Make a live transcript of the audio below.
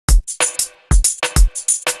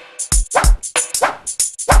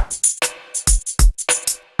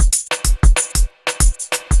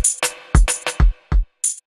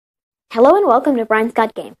Hello and welcome to Brian's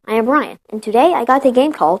Got Game. I am Brian, and today I got a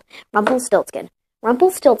game called Rumpelstiltskin.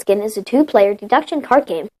 Rumpelstiltskin is a two-player deduction card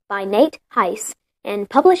game by Nate Heiss and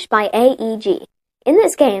published by AEG. In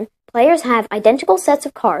this game, players have identical sets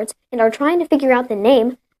of cards and are trying to figure out the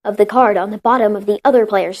name of the card on the bottom of the other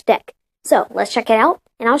player's deck. So, let's check it out,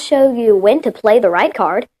 and I'll show you when to play the right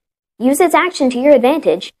card, use its action to your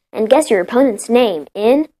advantage, and guess your opponent's name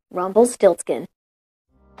in Rumpelstiltskin.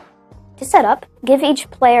 To set up, give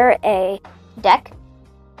each player a deck.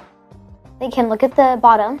 They can look at the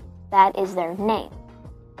bottom, that is their name.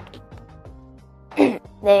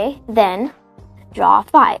 They then draw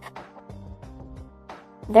 5.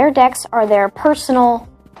 Their decks are their personal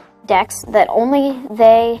decks that only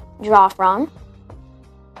they draw from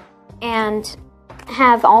and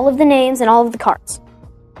have all of the names and all of the cards.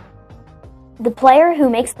 The player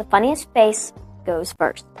who makes the funniest face goes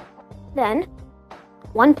first. Then,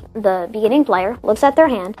 the beginning player looks at their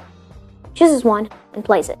hand, chooses one, and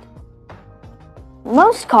plays it.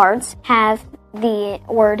 Most cards have the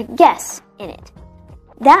word guess in it.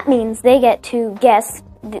 That means they get to guess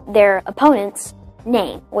their opponent's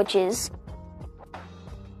name, which is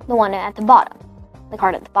the one at the bottom, the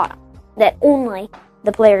card at the bottom, that only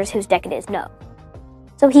the players whose deck it is know.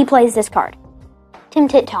 So he plays this card, Tim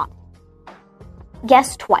Tit Tot.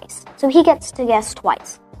 Guess twice. So he gets to guess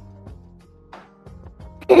twice.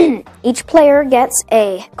 Each player gets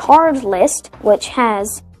a card list, which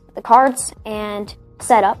has the cards and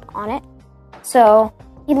setup on it. So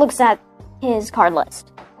he looks at his card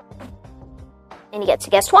list. And he gets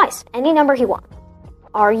to guess twice, any number he wants.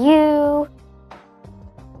 Are you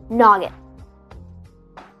Noggin?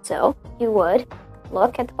 So he would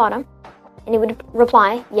look at the bottom, and he would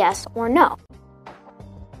reply yes or no.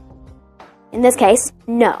 In this case,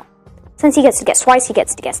 no. Since he gets to guess twice, he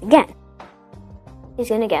gets to guess again. He's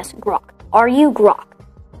going to guess Grok. Are you Grok?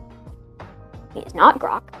 He is not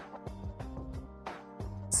Grok.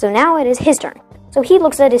 So now it is his turn. So he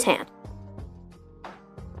looks at his hand.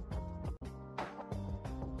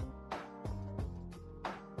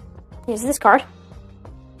 Here's this card.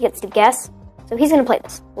 He gets to guess. So he's going to play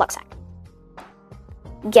this. Luck sack.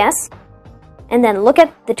 Guess. And then look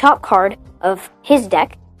at the top card of his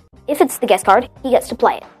deck. If it's the guess card, he gets to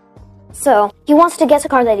play it. So he wants to guess a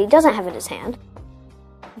card that he doesn't have in his hand.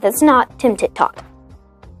 That's not Tim Tit Tot,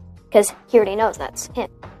 because he already knows that's him.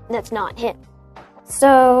 That's not him.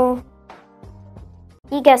 So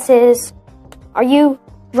he guesses, are you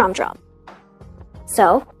Drum Drum?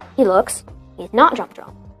 So he looks, he's not Drum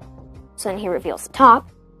Drum. So then he reveals the top,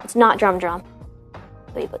 it's not Drum Drum,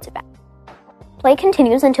 so he puts it back. Play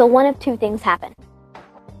continues until one of two things happen.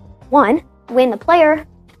 One, when the player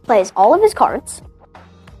plays all of his cards,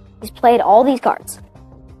 he's played all these cards.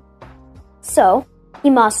 So he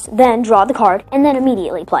must then draw the card and then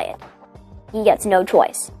immediately play it. He gets no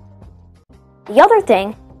choice. The other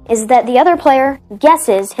thing is that the other player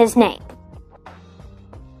guesses his name.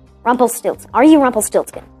 Rumpelstiltskin. Are you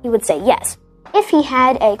Rumpelstiltskin? He would say yes. If he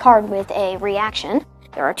had a card with a reaction,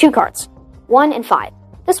 there are 2 cards, 1 and 5.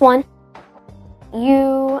 This one,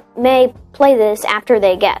 you may play this after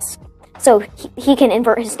they guess. So he can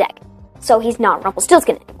invert his deck. So he's not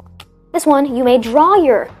Rumpelstiltskin anymore. This one, you may draw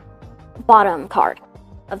your bottom card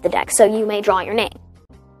of the deck, so you may draw your name.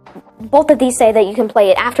 Both of these say that you can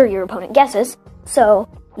play it after your opponent guesses, so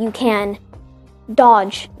you can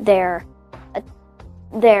dodge their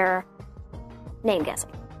name guessing.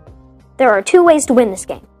 There are 2 ways to win this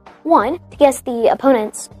game. One, to guess the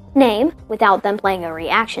opponent's name without them playing a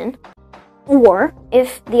reaction, or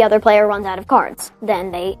if the other player runs out of cards,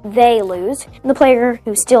 then they lose, and the player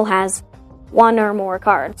who still has 1 or more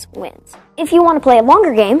cards wins. If you want to play a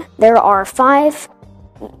longer game, there are 5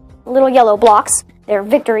 little yellow blocks. They're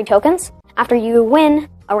victory tokens. After you win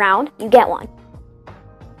a round, you get one.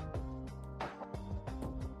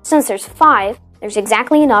 Since there's 5, there's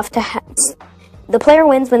exactly enough to the player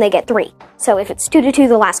wins when they get 3. So if it's 2-2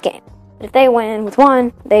 the last game. But if they win with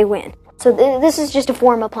 1, they win. So this is just a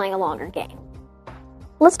form of playing a longer game.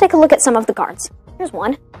 Let's take a look at some of the cards. Here's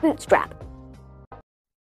one, Bootstrap.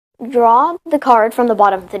 Draw the card from the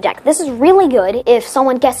bottom of the deck. This is really good if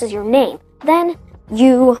someone guesses your name.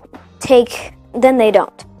 Then they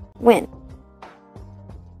don't win.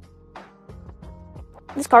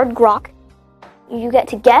 This card, Grok, you get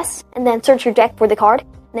to guess and then search your deck for the card.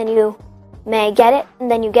 Then you may get it, and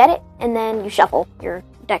then you get it, and then you shuffle your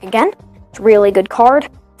deck again. It's a really good card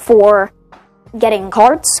for getting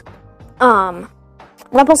cards.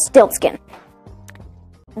 Rumpelstiltskin.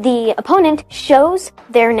 The opponent shows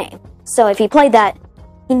their name. So if he played that,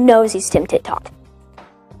 he knows he's Tim Tit Tot.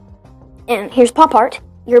 And here's Pop Art.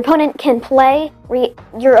 Your opponent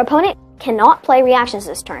cannot play reactions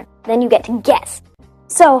this turn. Then you get to guess.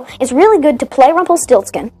 So, it's really good to play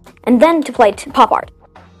Rumpelstiltskin, and then to play Pop Art.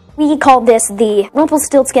 We call this the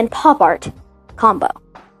Rumpelstiltskin Pop Art combo.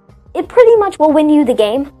 It pretty much will win you the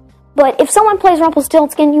game, but if someone plays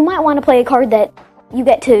Rumpelstiltskin, you might want to play a card that you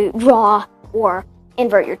get to draw or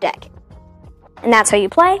invert your deck. And that's how you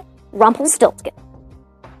play Rumpelstiltskin.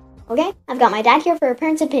 Okay, I've got my dad here for a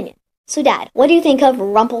parent's opinion. So Dad, what do you think of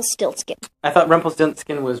Rumpelstiltskin? I thought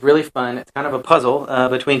Rumpelstiltskin was really fun. It's kind of a puzzle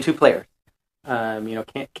between two players.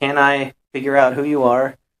 Can I figure out who you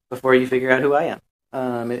are before you figure out who I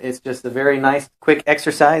am? It's just a very nice, quick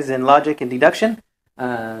exercise in logic and deduction.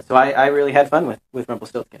 So I really had fun with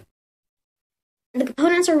Rumpelstiltskin. The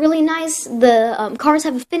components are really nice. The cards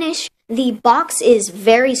have a finish. The box is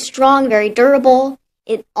very strong, very durable.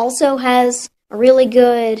 It also has a really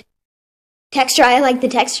good texture. I like the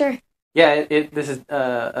texture. Yeah, this is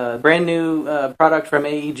a brand new product from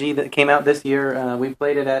AEG that came out this year. We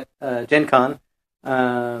played it at Gen Con.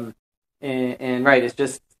 And right, it's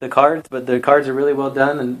just the cards, but the cards are really well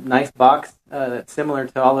done and nice box. That's similar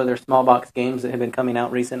to all of their small box games that have been coming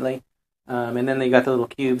out recently. And then they got the little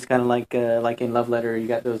cubes, kind of like in Love Letter, you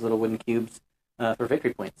got those little wooden cubes for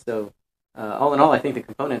victory points. So all in all, I think the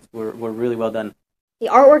components were really well done. The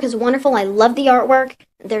artwork is wonderful. I love the artwork.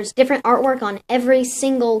 There's different artwork on every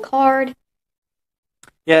single card.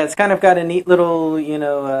 Yeah, it's kind of got a neat little,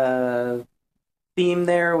 theme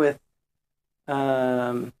there with,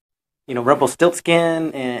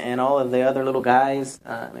 Rumpelstiltskin and all of the other little guys,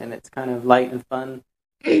 and it's kind of light and fun.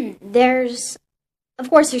 There's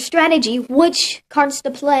strategy, which cards to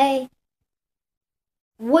play,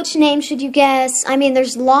 which name should you guess. I mean,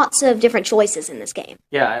 there's lots of different choices in this game.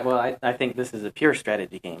 Yeah, well, I think this is a pure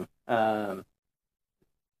strategy game. So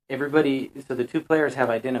the two players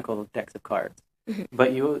have identical decks of cards,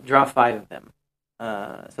 but you draw 5 of them.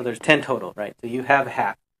 So there's 10 total, right? So you have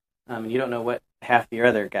half. You don't know what half your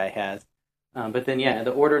other guy has. But then, yeah,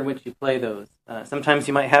 the order in which you play those. Sometimes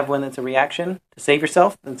you might have one that's a reaction to save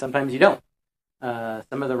yourself, and sometimes you don't.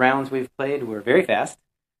 Some of the rounds we've played were very fast.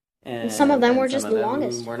 And some of them were just the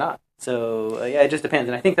longest. Were not. So, yeah, it just depends.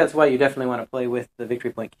 And I think that's why you definitely want to play with the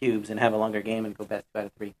victory point cubes and have a longer game and go best 2 out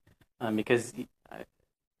of 3. Because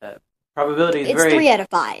probability is it's very... 3 out of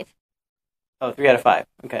 5. Oh, 3 out of 5.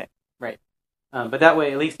 Okay, right. But that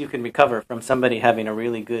way, at least you can recover from somebody having a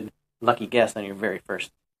really good lucky guess on your very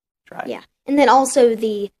first try. Yeah, and then also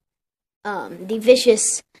the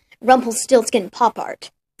vicious Rumpelstiltskin Pop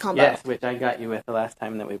Art combo. Yes, which I got you with the last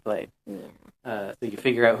time that we played. Yeah. So you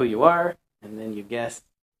figure out who you are, and then you guess.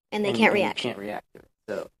 And they can't react. You can't react to it.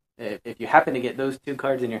 So if you happen to get those 2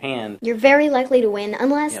 cards in your hand, you're very likely to win,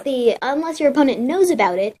 unless your opponent knows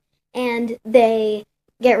about it and they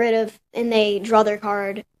get rid of and they draw their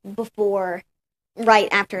card right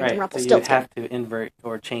after the Rumpelstiltskin. So you have to invert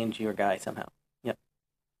or change your guy somehow. Yep.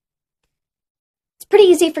 It's pretty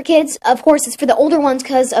easy for kids. Of course, it's for the older ones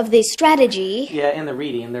because of the strategy. Yeah, and the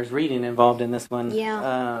reading. There's reading involved in this one.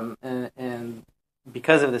 Yeah. And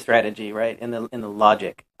because of the strategy, right, in the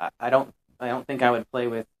logic, I don't think I would play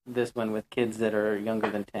with this one with kids that are younger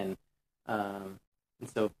than 10. And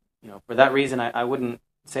so, for that reason, I wouldn't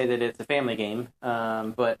say that it's a family game.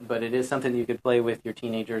 But it is something you could play with your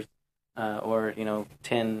teenagers, or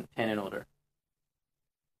 10 and older.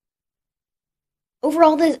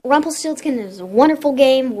 Overall, the Rumpelstiltskin is a wonderful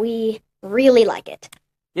game. We really like it.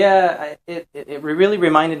 Yeah, it really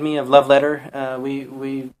reminded me of Love Letter.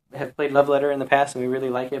 We have played Love Letter in the past, and we really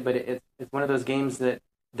like it, but it's one of those games that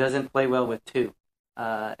doesn't play well with 2.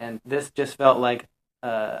 And this just felt like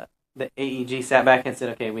the AEG sat back and said,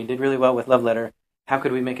 okay, we did really well with Love Letter. How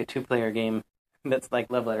could we make a 2-player game that's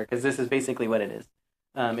like Love Letter? Because this is basically what it is.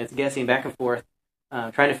 It's guessing back and forth,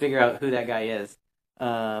 trying to figure out who that guy is.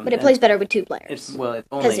 But it plays better with 2 players.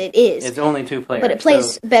 It's only 2 players. But it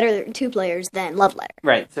plays better 2 players than Love Letter.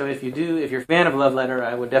 Right. So if you're a fan of Love Letter,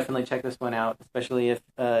 I would definitely check this one out. Especially if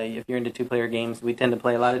you're into 2-player games. We tend to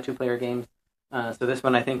play a lot of 2-player games. So this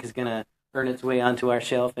one I think is gonna earn its way onto our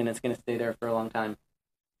shelf, and it's gonna stay there for a long time.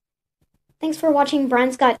 Thanks for watching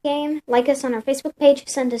Brian Scott Game. Like us on our Facebook page.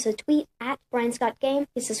 Send us a tweet at Brian Scott Game.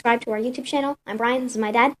 Please subscribe to our YouTube channel. I'm Brian. This is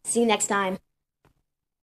my dad. See you next time.